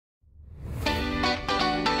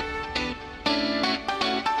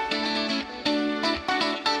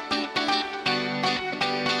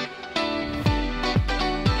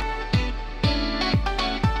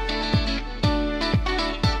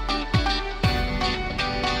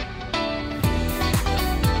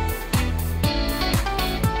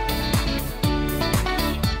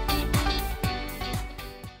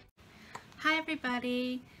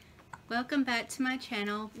Welcome back to my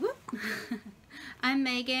channel. Whoop. I'm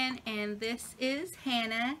Megan and this is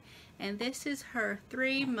Hannah, and this is her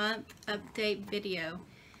 3-month update video.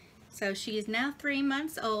 So she is now 3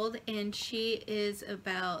 months old and she is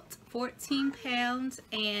about 14 pounds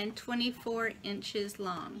and 24 inches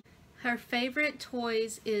long. Her favorite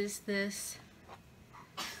toys is this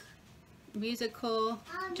musical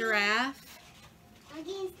giraffe. I'm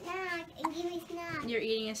getting a snack and give me a snack. You're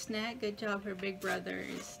eating a snack? Good job. Her big brother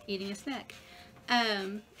is eating a snack.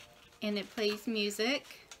 And it plays music.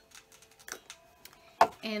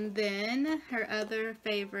 And then her other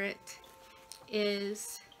favorite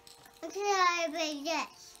is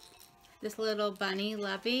this little bunny,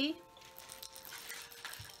 Lovey.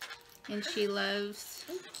 And she loves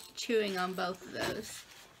chewing on both of those.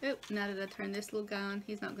 Oh, now that I turn this little guy on,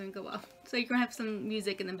 he's not going to go off. So you're going to have some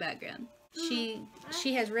music in the background.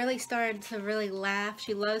 She has really started to really laugh.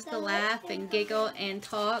 She loves to laugh and giggle and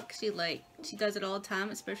talk. She does it all the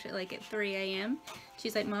time, especially like at 3 a.m.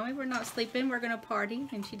 She's like, "Mommy, we're not sleeping, we're gonna party."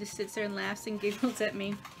 And she just sits there and laughs and giggles at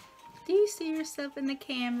me. Do you see yourself in the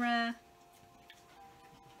camera?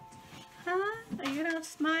 Huh? Are you gonna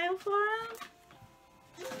smile for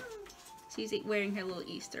him? She's wearing her little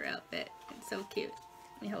Easter outfit. It's so cute.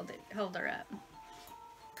 Let me hold her up.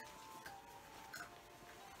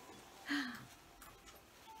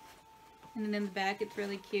 And then in the back it's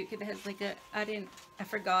really cute because it has like I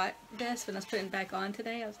forgot this when I was putting it back on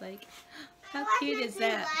today. I was like, how cute is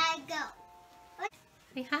that?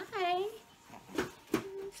 Say hi.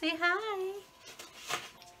 Say hi.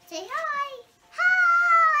 Say hi.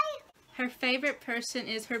 Hi. Her favorite person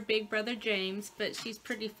is her big brother James, but she's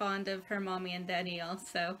pretty fond of her mommy and daddy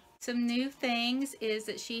also. Some new things is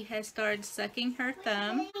that she has started sucking her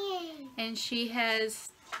thumb, and she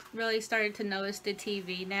has really started to notice the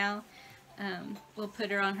TV now. We'll put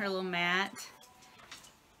her on her little mat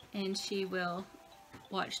and she will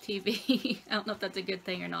watch TV. I don't know if that's a good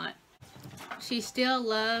thing or not. She still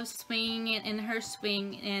loves swinging it in her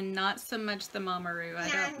swing and not so much the Mamaroo. I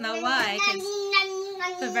don't know why,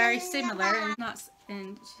 because they're very similar.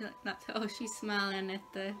 She's smiling at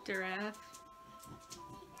the giraffe.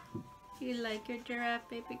 You like your giraffe,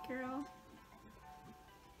 baby girl?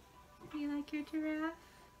 You like your giraffe?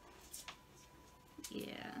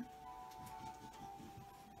 Yeah.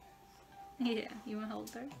 Yeah, you want to hold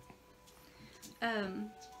her?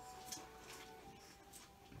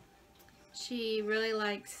 She really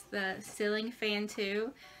likes the ceiling fan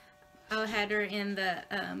too. I had her in the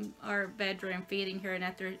our bedroom feeding her, and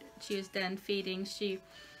after she was done feeding, she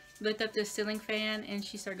looked up the ceiling fan and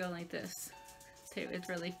she started going like this too. It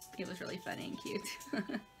was really funny and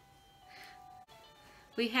cute.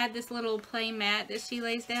 We had this little play mat that she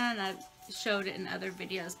lays down. I've showed it in other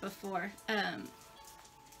videos before.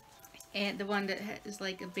 And the one that is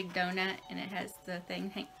like a big donut and it has the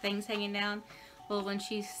things hanging down. Well, when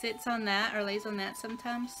she sits on that or lays on that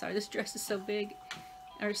sometimes, sorry, this dress is so big,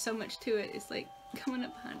 or so much to it, it's like coming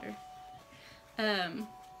up behind her.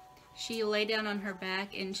 She'll lay down on her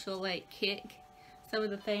back and she'll like kick some of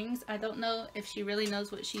the things. I don't know if she really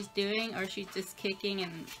knows what she's doing or she's just kicking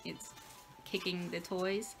and it's kicking the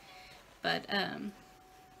toys. But trying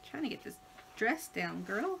to get this dress down,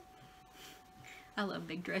 girl. I love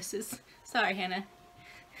big dresses. Sorry, Hannah.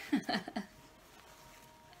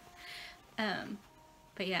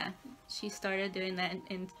 But yeah, she started doing that,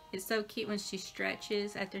 and it's so cute when she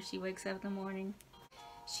stretches after she wakes up in the morning.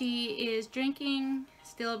 She is drinking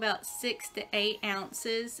still about 6 to 8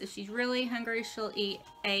 ounces. If she's really hungry, she'll eat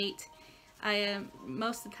 8.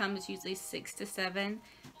 Most of the time it's usually 6 to 7.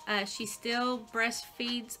 She still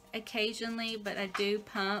breastfeeds occasionally, but I do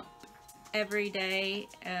pump every day,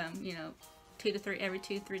 you know, every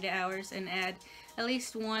 2-3 hours, and add at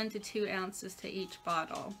least 1 to 2 ounces to each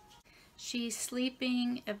bottle. She's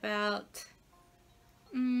sleeping about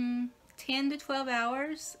 10 to 12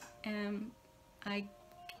 hours, and I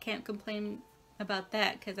can't complain about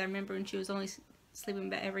that because I remember when she was only sleeping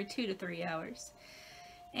about every 2 to 3 hours.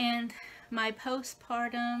 And my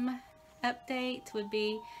postpartum update would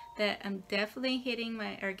be that I'm definitely getting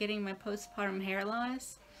my postpartum hair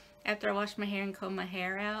loss. After I wash my hair and comb my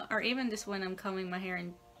hair out, or even just when I'm combing my hair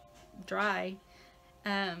and dry,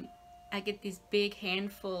 I get these big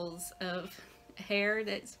handfuls of hair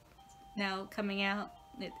that's now coming out.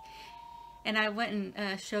 And I went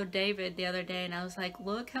and showed David the other day, and I was like,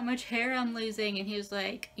 "Look how much hair I'm losing," and he was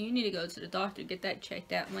like, "You need to go to the doctor, get that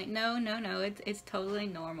checked out." I'm like, no, it's totally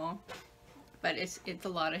normal. But it's a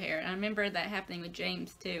lot of hair. And I remember that happening with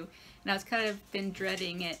James too, and I was kind of been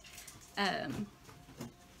dreading it.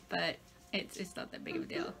 But it's not that big of a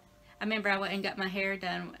deal. I remember I went and got my hair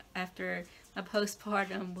done after a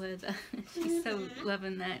postpartum with, she's so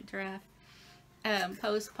loving that giraffe.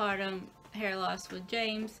 Postpartum hair loss with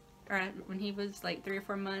James, or when he was like 3 or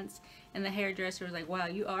 4 months, and the hairdresser was like, wow,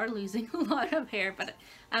 you are losing a lot of hair, but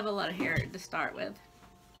I have a lot of hair to start with.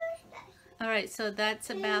 Alright, so that's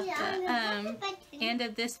about the end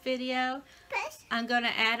of this video. I'm going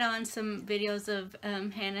to add on some videos of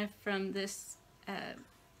Hannah from this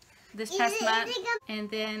past month, and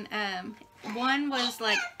then one was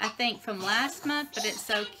like, I think from last month, but it's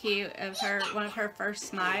so cute, of her, one of her first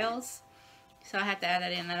smiles. So I have to add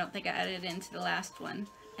that in. I don't think I added it into the last one.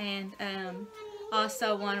 And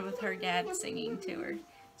also one with her dad singing to her.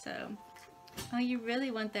 So, oh, you really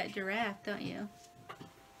want that giraffe, don't you?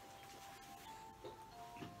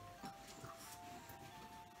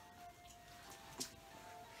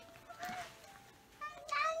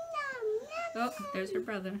 Oh, there's her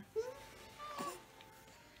brother.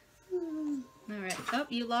 Alright. Oh,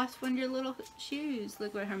 you lost one of your little shoes.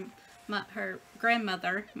 Look what her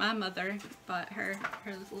grandmother, my mother, bought her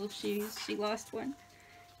little shoes. She lost one.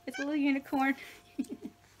 It's a little unicorn. I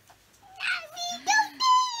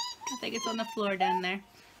think it's on the floor down there.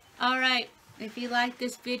 Alright. If you like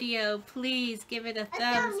this video, please give it a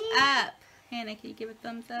thumbs up. Hannah, can you give a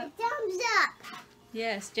thumbs up? Thumbs up.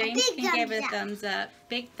 Yes, James can give it a thumbs up.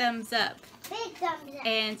 Big thumbs up. Big thumbs up.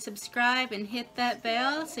 And subscribe and hit that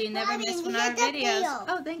bell so you never miss one of our videos.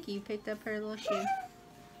 Oh, thank you. You picked up her little shoe.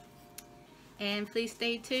 And please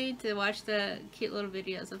stay tuned to watch the cute little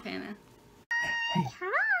videos of Hannah. Hi.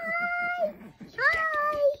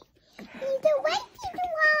 Hi. He's a wait to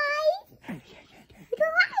hi. My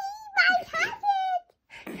husband.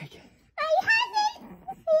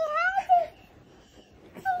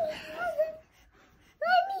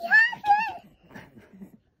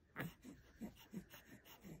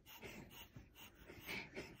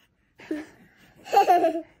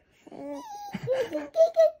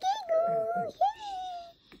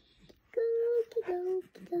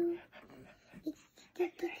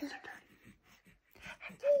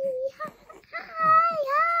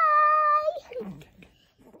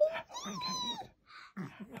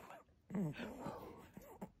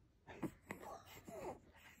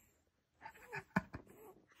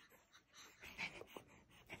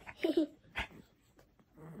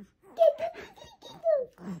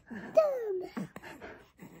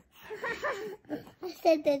 I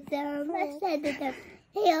said the dumb.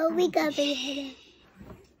 Hey, we got me.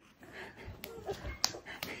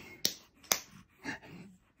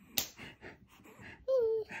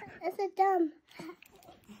 That's a dumb.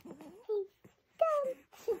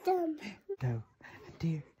 Dumb. Doe, a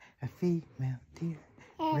deer, a female deer,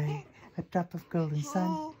 ray, a drop of golden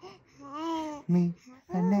sun. Me,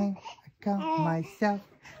 a name, I call myself,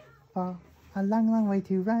 for a long, long way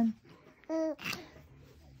to run.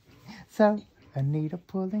 So, a needle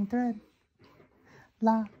pulling thread.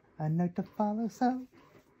 La, a note to follow. So,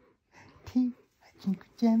 T, a chink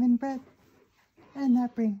of jam and bread. And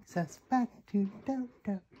that brings us back to do,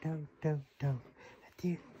 do, do, do, do. A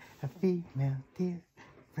deer, a female deer,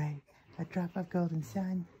 ray, a drop of golden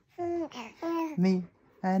sun. Me,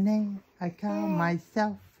 a name, I call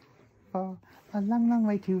myself, for a long, long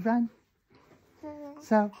way to run.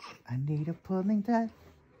 So, I need a pulling thread.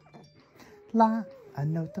 La, a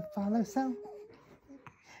note to follow. So,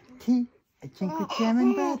 T, a chink of jam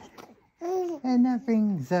and bread. And that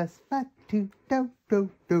brings us back to do, do,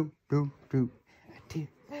 do, do, do. A deer,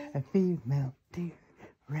 a female deer,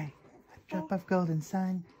 ray, a drop of golden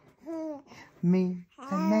sun. Me,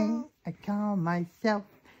 a name, I call myself,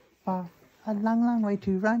 for a long, long way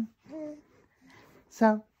to run.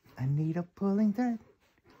 So, I need a pulling thread.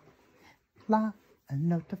 La, a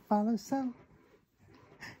note to follow. So,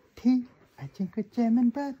 T, a chink of jam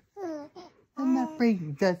and bread. And that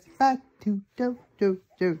brings us back to do, do,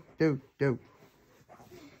 do, do, do.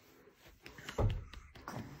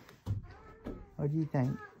 What do you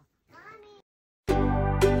think?